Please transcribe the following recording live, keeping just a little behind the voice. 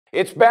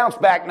It's bounce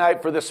back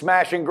night for the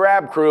smash and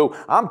grab crew.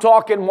 I'm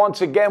talking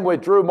once again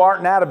with Drew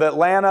Martin out of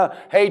Atlanta.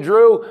 Hey,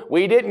 Drew,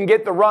 we didn't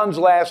get the runs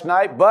last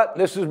night, but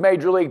this is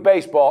Major League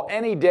Baseball.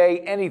 Any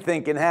day,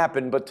 anything can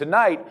happen. But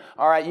tonight,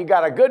 all right, you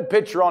got a good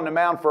pitcher on the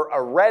mound for a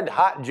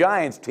red-hot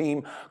Giants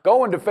team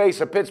going to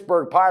face a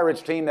Pittsburgh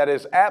Pirates team that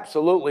is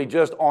absolutely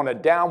just on a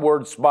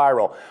downward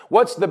spiral.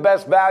 What's the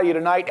best value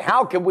tonight?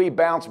 How can we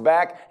bounce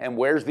back? And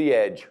where's the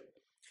edge?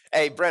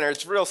 Hey, Brenner,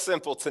 it's real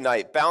simple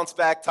tonight. Bounce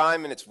back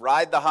time, and it's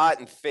ride the hot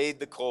and fade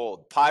the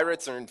cold.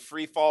 Pirates are in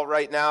free fall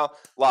right now,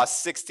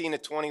 lost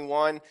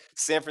 16-21.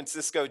 San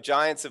Francisco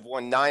Giants have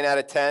won 9 out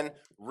of 10.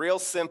 Real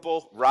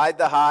simple, ride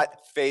the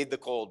hot, fade the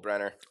cold,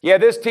 Brenner. Yeah,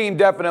 this team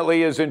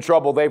definitely is in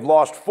trouble. They've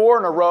lost 4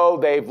 in a row.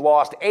 They've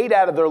lost 8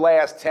 out of their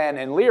last 10,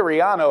 and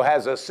Liriano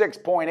has a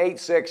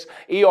 6.86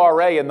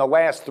 ERA in the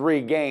last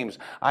 3 games.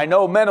 I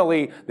know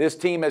mentally this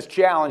team has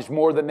challenged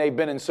more than they've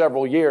been in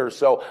several years,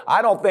 so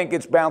I don't think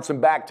it's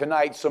bouncing back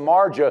tonight.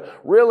 Samardzija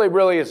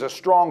really is a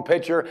strong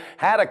pitcher,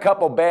 had a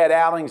couple bad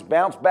outings,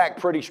 bounced back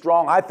pretty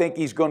strong. I think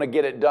he's going to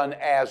get it done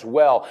as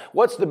well.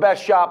 What's the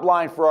best shop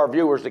line for our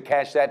viewers to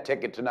cash that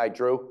ticket tonight,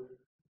 Drew?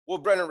 Well,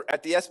 Brenner,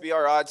 at the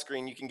SBR odds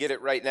screen, you can get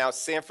it right now.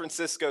 San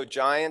Francisco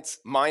Giants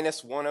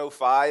minus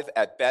 105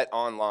 at Bet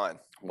Online.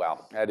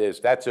 Wow,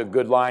 that's a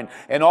good line.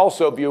 And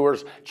also,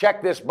 viewers,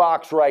 check this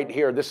box right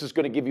here. This is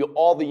going to give you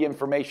all the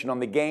information on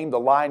the game, the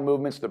line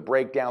movements, the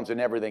breakdowns,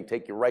 and everything.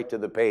 Take you right to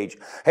the page.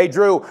 Hey,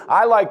 Drew,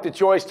 I like the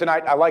choice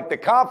tonight. I like the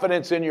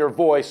confidence in your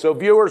voice. So,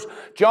 viewers,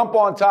 jump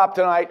on top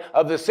tonight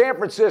of the San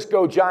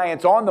Francisco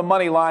Giants on the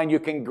money line.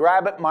 You can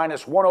grab it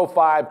minus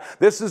 105.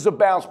 This is a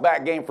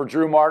bounce-back game for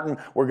Drew Martin.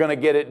 We're going to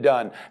get it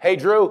done. Hey,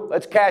 Drew,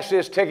 let's cash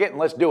this ticket, and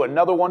let's do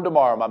another one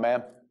tomorrow, my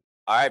man.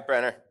 All right,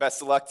 Brenner.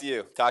 Best of luck to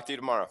you. Talk to you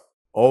tomorrow.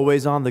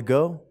 Always on the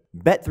go?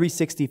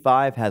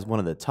 Bet365 has one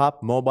of the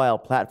top mobile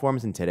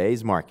platforms in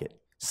today's market.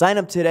 Sign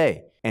up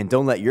today and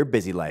don't let your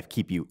busy life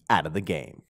keep you out of the game.